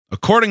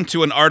According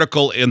to an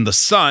article in The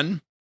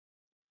Sun,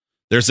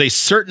 there's a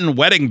certain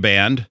wedding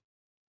band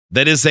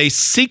that is a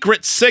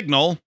secret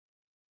signal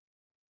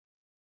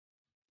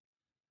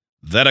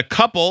that a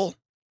couple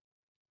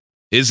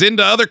is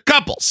into other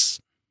couples.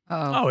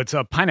 Oh, it's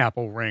a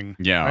pineapple ring.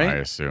 Yeah, right? I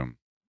assume.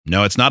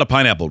 No, it's not a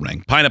pineapple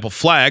ring. Pineapple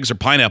flags or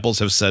pineapples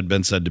have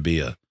been said to be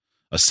a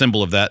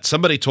symbol of that.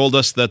 Somebody told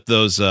us that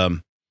those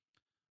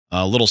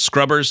little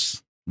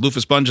scrubbers, loofah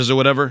sponges or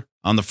whatever,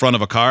 on the front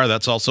of a car,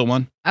 that's also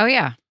one. Oh,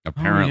 yeah.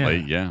 Apparently,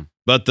 yeah.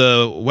 But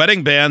the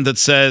wedding band that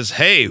says,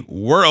 hey,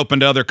 we're open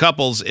to other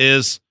couples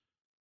is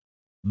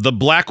the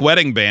Black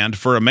Wedding Band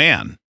for a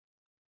Man.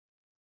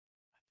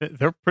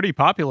 They're pretty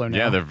popular now.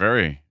 Yeah, they're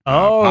very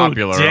Oh,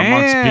 popular amongst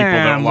people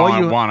that damn. Well,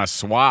 you- want to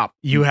swap.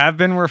 You have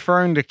been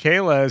referring to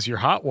Kayla as your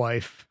hot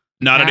wife.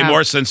 Not Yeah.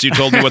 anymore since you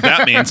told me what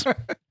that means.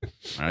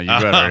 You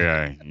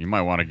better. You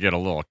might want to get a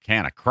little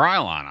can of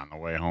Krylon on the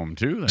way home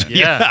too. Then.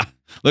 Yeah.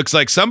 Looks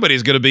like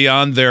somebody's going to be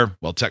on their,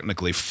 well,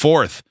 technically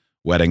fourth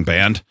wedding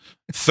band.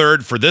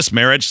 Third for this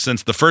marriage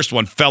since the first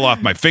one fell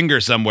off my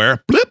finger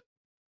somewhere. Blip.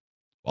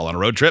 While on a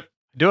road trip.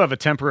 I do have a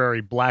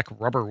temporary black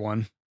rubber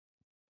one.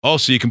 Oh,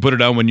 so you can put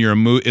it on when you're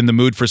in the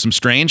mood for some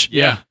strange?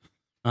 Yeah.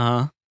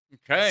 Uh-huh.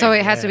 Okay. So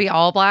it has to be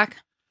all black?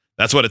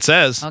 That's what it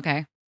says.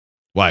 Okay.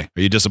 Why?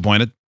 Are you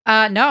disappointed? No,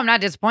 I'm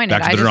not disappointed.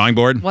 Back to I the just drawing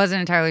board?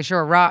 wasn't entirely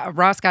sure.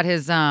 Ross got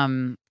his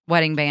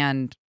wedding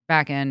band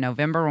back in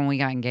November when we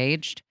got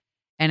engaged,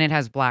 and it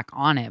has black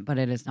on it, but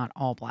it is not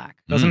all black.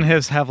 Doesn't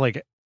his have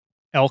like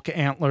elk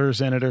antlers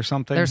in it or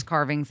something? There's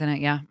carvings in it,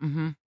 yeah.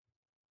 Mm-hmm.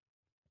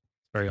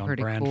 very on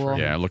pretty brand cool. for him.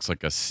 Yeah, it looks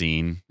like a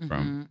scene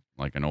from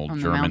like an old From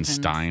the German mountains.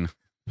 Stein.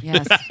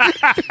 Yes,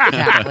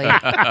 exactly.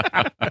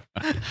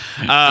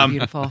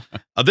 Beautiful.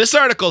 This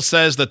article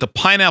says that the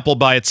pineapple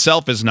by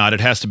itself is not. It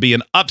has to be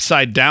an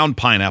upside down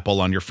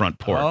pineapple on your front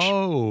porch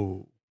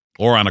Oh.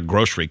 or on a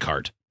grocery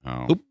cart.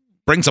 Oh. Who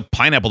brings a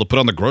pineapple to put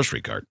on the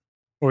grocery cart?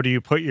 Or do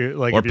you put your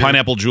like Or if you're-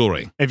 pineapple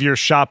jewelry? if you're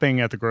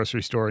shopping at the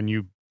grocery store and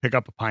you pick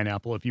up a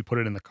pineapple, if you put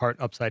it in the cart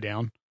upside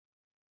down,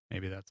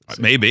 maybe that's a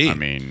Maybe. I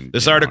mean,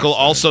 This you know, article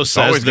also it's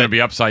always says going that to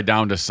be upside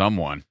down to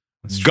someone.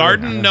 That's true.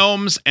 garden Yeah.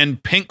 gnomes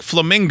and pink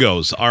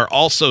flamingos are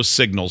also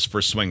signals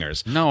for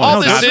swingers. No, All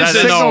that's this not- is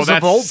that's, no, signals of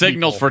that's old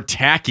signals people. for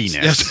tackiness.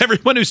 Yes,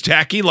 everyone who's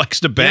tacky likes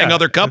to bang Yeah,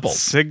 other that couples.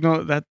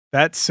 Signal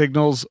that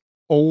signals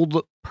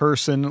old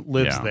person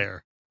lives Yeah.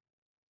 there.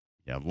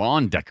 Yeah,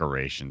 lawn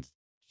decorations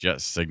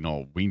just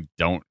signal we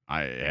don't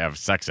have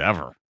sex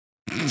ever.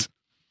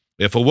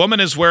 If a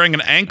woman is wearing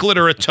an anklet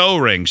or a toe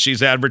ring,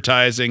 she's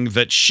advertising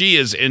that she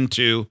is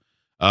into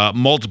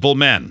multiple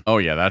men. Oh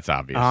yeah, that's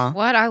obvious. Uh-huh.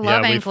 What? I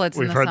love Yeah, anklets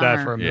We've in the heard summer.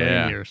 that for a million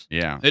Yeah, years.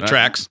 yeah, It that-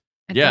 tracks.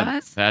 It Yeah,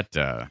 does?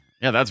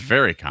 that's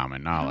very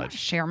common I wanna knowledge.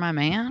 share my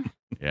man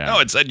Yeah, No,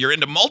 it said you're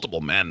into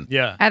multiple men.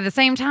 Yeah. at the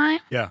same time?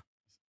 Yeah.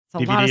 It's a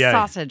lot of DVDA.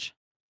 sausage.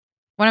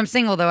 When I'm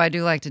single, though, I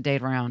do like to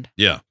date around.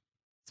 Yeah.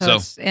 So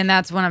and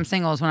that's when I'm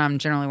single is when I'm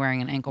generally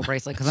wearing an ankle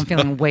bracelet because I'm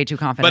feeling way too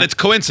confident. But it's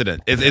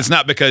coincident. It's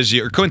not because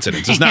you're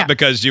coincidence. It's not Yeah.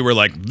 because you were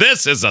like,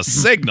 this is a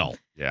signal.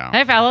 yeah.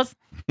 Hey, fellas.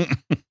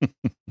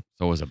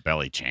 So is a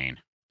belly chain.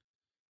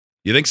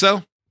 You think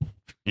so?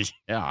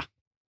 Yeah,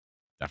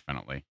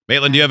 definitely.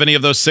 Maitland, do you have any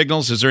of those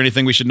signals? Is there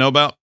anything we should know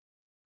about?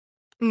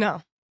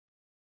 No,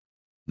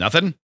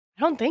 Nothing?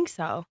 I don't think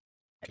so.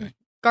 Okay.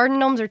 Garden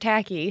gnomes are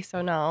tacky,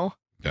 so no.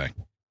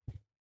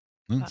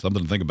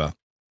 Something to think about.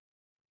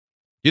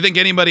 Do you think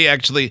anybody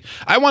actually,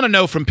 I want to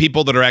know from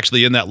people that are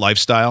actually in that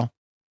lifestyle,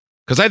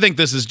 because I think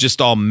this is just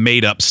all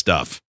made up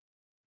stuff.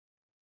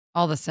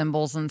 All the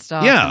symbols and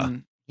stuff. Yeah.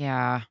 and-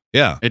 yeah.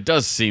 Yeah. It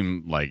does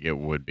seem like it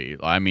would be.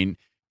 I mean,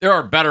 there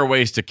are better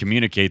ways to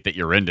communicate that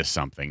you're into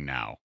something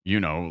now. You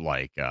know,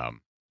 like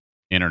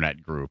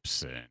internet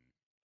groups and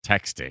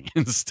texting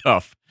and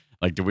stuff.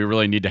 Like, do we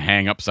really need to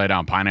hang upside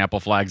down pineapple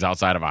flags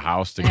outside of a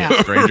house to get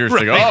Yeah. strangers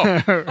to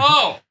go,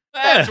 oh,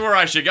 that's where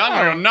I should go.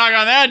 I'm going to knock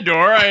on that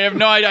door. I have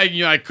no idea.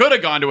 You know, I could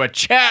have gone to a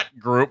chat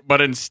group,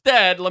 but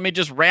instead, let me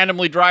just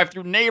randomly drive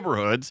through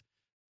neighborhoods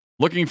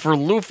looking for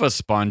loofah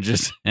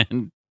sponges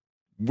and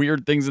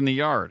weird things in the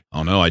yard.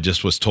 Oh no, I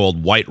just was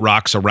told white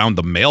rocks around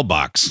the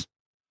mailbox.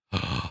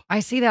 I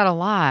see that a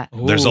lot.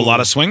 There's a lot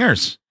of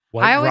swingers.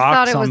 White I always rocks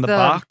thought it on was the the-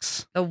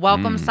 box. The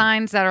welcome Mm.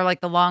 signs that are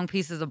like the long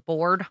pieces of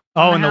board.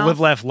 Oh, on and the house. live,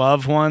 laugh,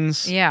 love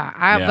ones. Yeah,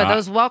 Yeah. but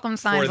those welcome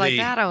signs like the-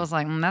 that, I was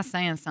like, that's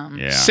saying something.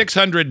 Yeah.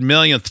 600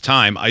 millionth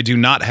time, I do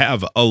not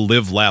have a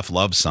live, laugh,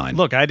 love sign.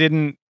 Look, I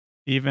didn't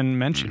even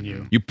mention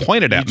you. You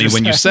pointed at You me just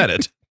when you said- said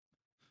it.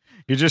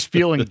 You're just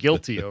feeling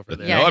guilty over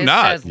there. Yeah, No, it I'm just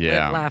not. says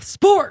Yeah. live, laugh,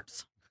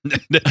 sports.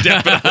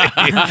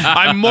 Definitely.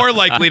 I'm more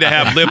likely to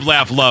have live,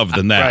 laugh, love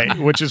than that. Right,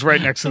 which is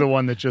right next to the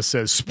one that just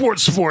says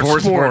sports, sports,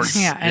 sports.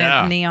 Yeah, and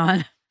Yeah. it's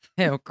neon.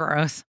 Ew,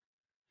 gross.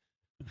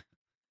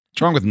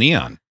 What's wrong with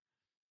neon?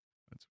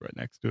 That's right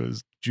next to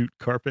his jute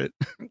carpet.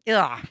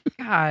 Ugh,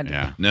 God.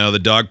 Yeah. No, the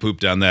dog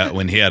pooped on that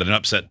when he had an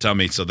upset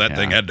tummy, so that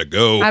thing had to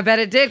go. I bet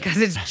it did because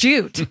it's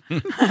jute.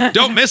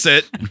 Don't miss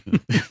it.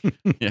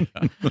 Yeah.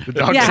 The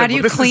dog Yeah, said, how do you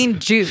 "Well, this clean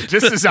jute?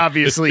 This is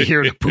obviously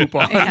here to poop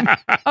on. Yeah.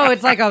 Oh,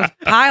 it's like a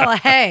pile of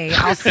hay.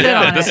 I'll sit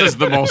on This it. is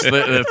the most.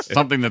 It's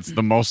something that's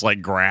the most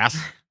like grass.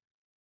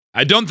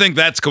 I don't think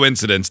that's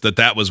coincidence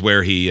that was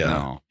where he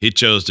No. he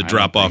chose to I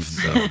drop don't off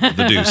think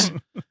the deuce.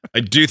 I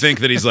do think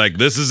that he's like,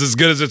 this is as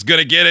good as it's going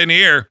to get in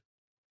here.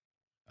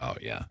 Oh,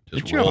 yeah.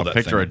 Just Did you roll have a that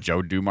picture thing. of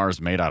Joe Dumars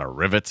made out of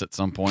rivets at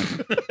some point?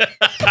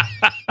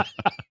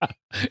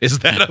 Is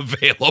that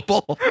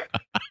available?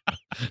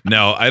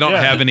 No, I don't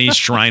Yeah. have any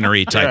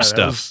shrinery type Yeah,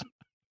 stuff.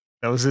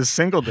 That was his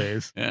single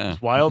days. Yeah.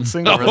 His wild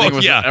single. Oh, Everything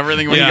was yeah.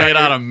 everything was Yeah. made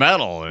out of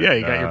metal. Yeah,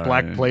 you got your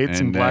black plates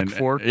and black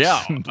forks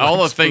Yeah, and all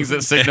black the things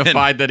that spoons.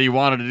 signified that he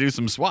wanted to do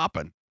some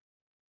swapping.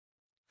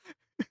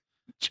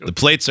 The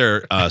plates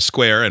are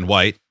square and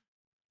white.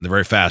 They're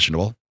very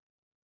fashionable.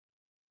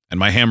 And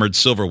my hammered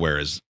silverware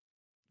is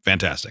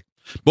fantastic.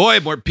 Boy,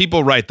 more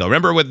people right, though.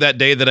 Remember with that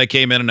day that I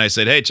came in and I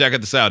said, hey, check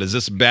this out. Is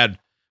this bad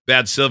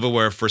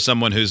silverware for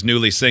someone who's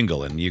newly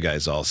single? And you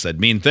guys all said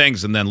mean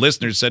things. And then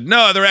listeners said,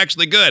 no, they're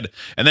actually good.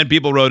 And then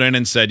people wrote in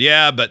and said,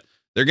 yeah, but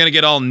they're going to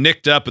get all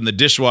nicked up and the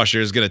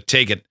dishwasher is going to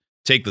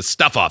take the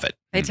stuff off it.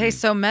 They taste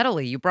so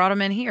metally. You brought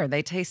them in here.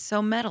 They taste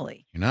so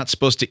metally. You're not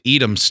supposed to eat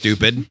them,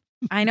 stupid.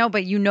 I know,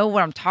 but you know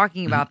what I'm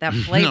talking about. That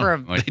flavor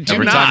of Like They do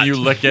every not. time you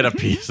look at a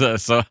piece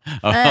of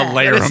a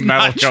layer That is of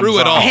metal not comes true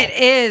at off. all. It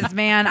is,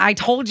 man. I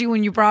told you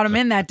when you brought them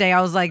in that day,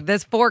 I was like,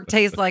 this fork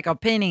tastes like a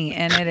penny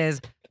and it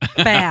is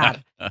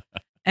bad.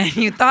 And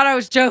you thought I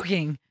was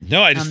joking.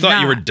 No, I just I'm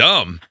thought you were not.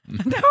 dumb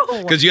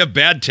No. because you have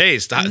bad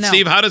taste. No.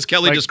 Steve, how does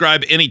Kelly Like,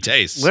 describe any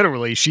taste?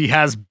 Literally, she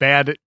has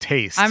bad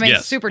taste. I mean,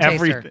 Yes. super taster.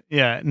 Everything.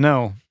 Yeah,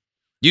 no.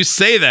 You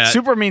say that.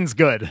 Super means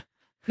good.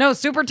 No,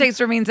 super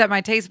taster means that my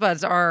taste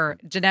buds are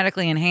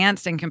genetically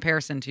enhanced in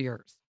comparison to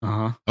yours.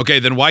 Uh-huh. Okay,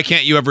 then why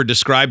can't you ever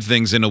describe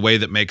things in a way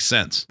that makes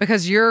sense?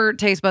 Because your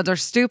taste buds are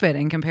stupid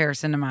in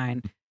comparison to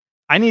mine.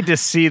 I need to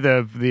see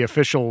the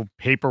official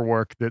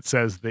paperwork that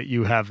says that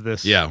you have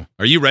this. Yeah.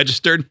 Are you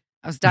registered?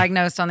 I was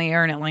diagnosed on the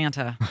air in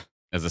Atlanta.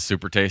 As a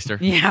super taster.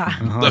 Yeah.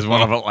 Uh-huh. As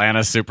one of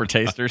Atlanta's super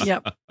tasters.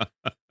 Yep.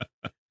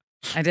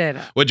 I did.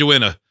 What'd you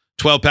win? A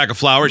 12-pack of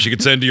flowers you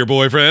could send to your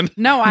boyfriend?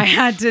 No, I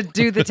had to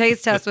do the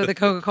taste test with the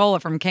Coca-Cola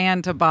from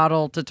can to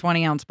bottle to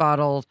 20-ounce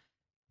bottle,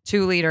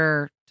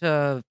 2-liter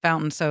to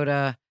fountain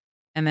soda,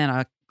 and then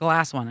a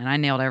glass one. And I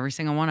nailed every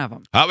single one of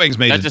them. Hot Wings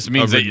made That just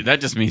means a-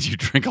 that just means you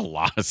drink a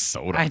lot of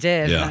soda. I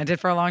did. Yeah. I did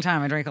for a long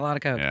time. I drank a lot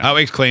of Coke. Yeah. Hot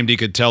Wings claimed he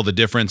could tell the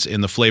difference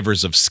in the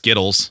flavors of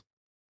Skittles.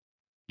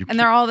 You And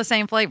they're all the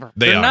same flavor.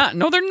 They they're are. not.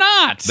 No, they're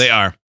not. They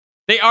are.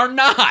 They are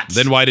not.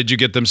 Then why did you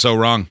get them so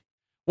wrong?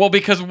 Well,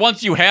 because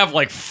once you have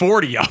like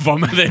 40 of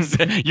them,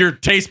 then your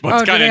taste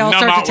buds Oh, do kind they of all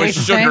numb start to out with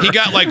taste the sugar. same? He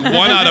got like 1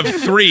 out of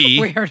 3,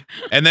 Weird.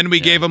 and then we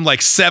gave him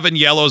like 7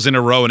 yellows in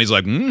a row, and he's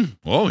like,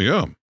 oh,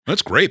 yeah,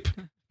 that's grape.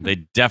 They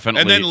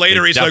definitely. And then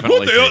later they he's like,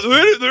 definitely what?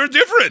 taste- They're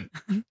different.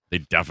 They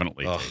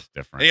definitely Ugh. taste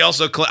And different. he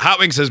also Hot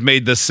Wings has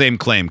made the same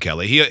claim,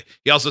 Kelly.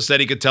 He also said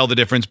he could tell the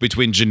difference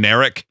between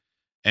generic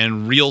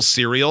and real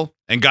cereal,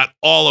 and got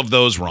all of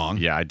those wrong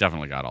Yeah, I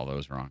definitely got all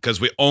those wrong.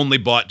 because we only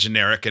bought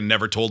generic and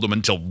never told them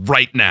until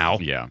right now.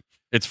 Yeah,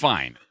 it's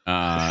fine.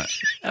 That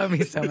would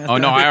be so messed Oh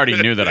no, up. I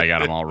already knew that I got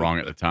them all wrong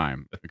at the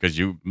time because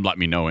you let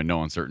me know in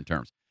no uncertain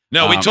terms.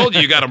 No, we Um, told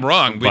you got them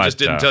wrong. We but, just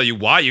didn't tell you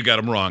why you got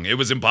them wrong. It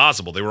was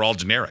impossible. They were all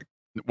generic.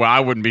 Well,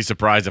 I wouldn't be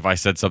surprised if I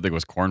said something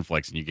was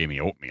cornflakes and you gave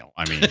me oatmeal.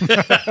 I mean,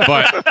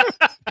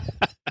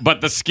 but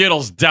the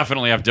Skittles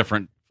definitely have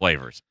different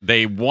flavors.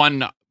 They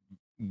 100%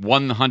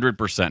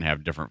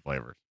 have different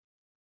flavors.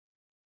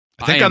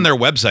 I think I on am- their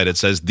website it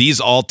says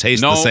these all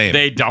taste no, the same.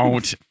 they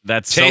don't.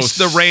 That's Taste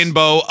so the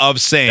rainbow of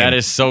same. That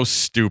is so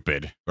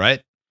stupid.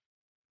 right.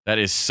 That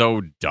is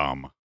so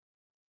dumb.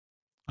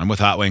 I'm with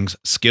Hot Wings.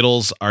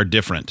 Skittles are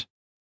different.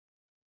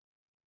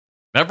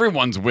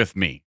 Everyone's with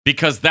me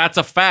because that's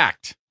a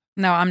fact.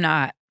 No, I'm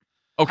not.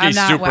 Okay, I'm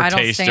not. super I don't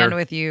taster. stand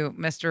with you,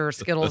 Mr.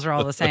 Skittles are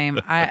all the same.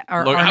 Look, are not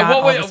what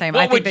all would, the same. what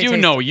I think would they you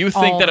taste know? You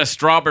think all- that a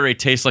strawberry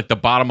tastes like the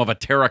bottom of a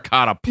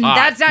terracotta pot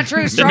That's not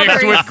true. mixed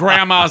Strawberries. with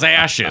grandma's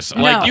ashes?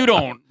 No. Like, you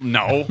don't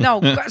know.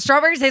 No,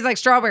 strawberries taste like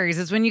strawberries.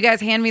 It's when you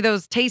guys hand me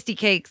those tasty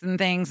cakes and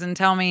things and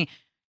tell me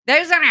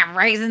those don't have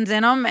raisins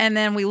in them. And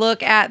then we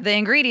look at the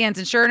ingredients,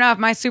 and sure enough,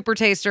 my super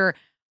taster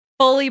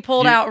fully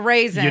pulled out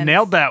raisins. You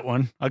nailed that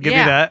one. I'll give Yeah.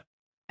 you that.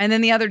 And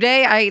then the other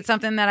day, I ate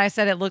something that I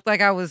said it looked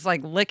like I was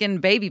like licking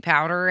baby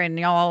powder, and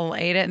y'all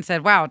ate it and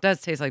said, wow, it does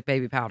taste like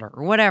baby powder,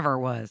 or whatever it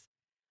was.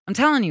 I'm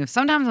telling you,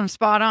 sometimes I'm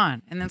spot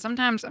on, and then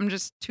sometimes I'm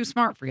just too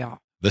smart for y'all.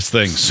 This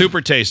thing,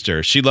 super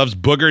taster. She loves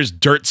boogers,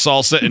 dirt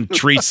salsa, and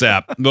tree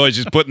sap. Boy,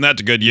 she's putting that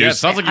to good Yeah, it use.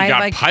 sounds like you I got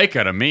like-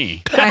 pica to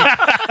me.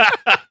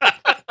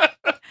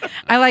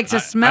 I like to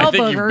smell I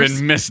think boogers. you've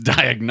been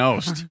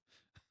misdiagnosed.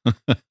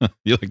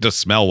 You like to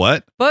smell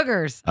what?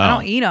 Boogers. I Oh.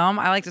 don't eat them.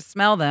 I like to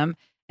smell them.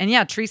 And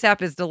yeah, tree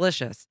sap is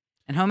delicious.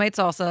 And homemade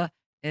salsa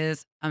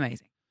is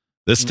amazing.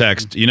 This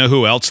text, you know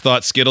who else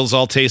thought Skittles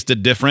all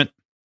tasted different?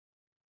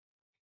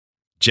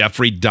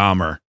 Jeffrey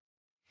Dahmer.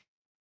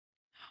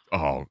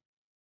 Oh,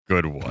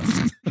 good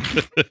one.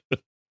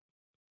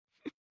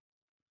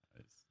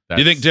 Do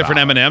you think different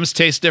M&Ms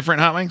taste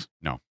different, Hot Wings?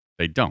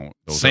 They don't.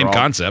 Same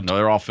concept. No,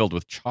 they're all filled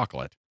with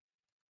chocolate.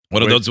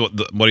 What are those? What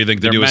do you think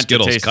they They're do with meant to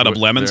Skittles? taste Cut up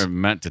with- lemons? They're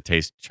meant to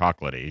taste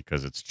chocolatey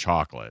because it's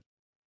chocolate.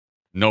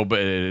 No,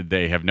 but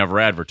they have never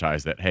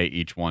advertised that. Hey,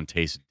 each one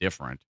tastes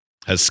different.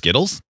 Has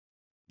Skittles?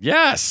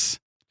 Yes.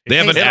 They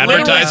haven't It Literally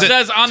advertised it.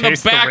 says on the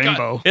Taste the back.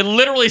 rainbow. It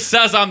literally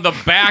says on the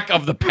back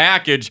of the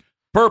package,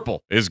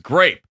 purple is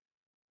grape,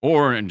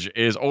 orange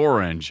is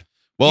orange.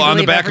 Well, You on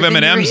the believe back of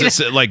everything you M&Ms,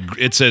 read?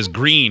 it says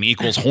green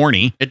equals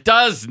horny. It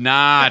does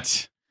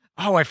not.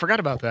 Oh, I forgot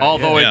about that.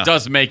 Although Yeah. it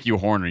does make you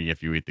horny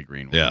if you eat the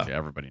green ones. Yeah.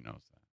 Everybody knows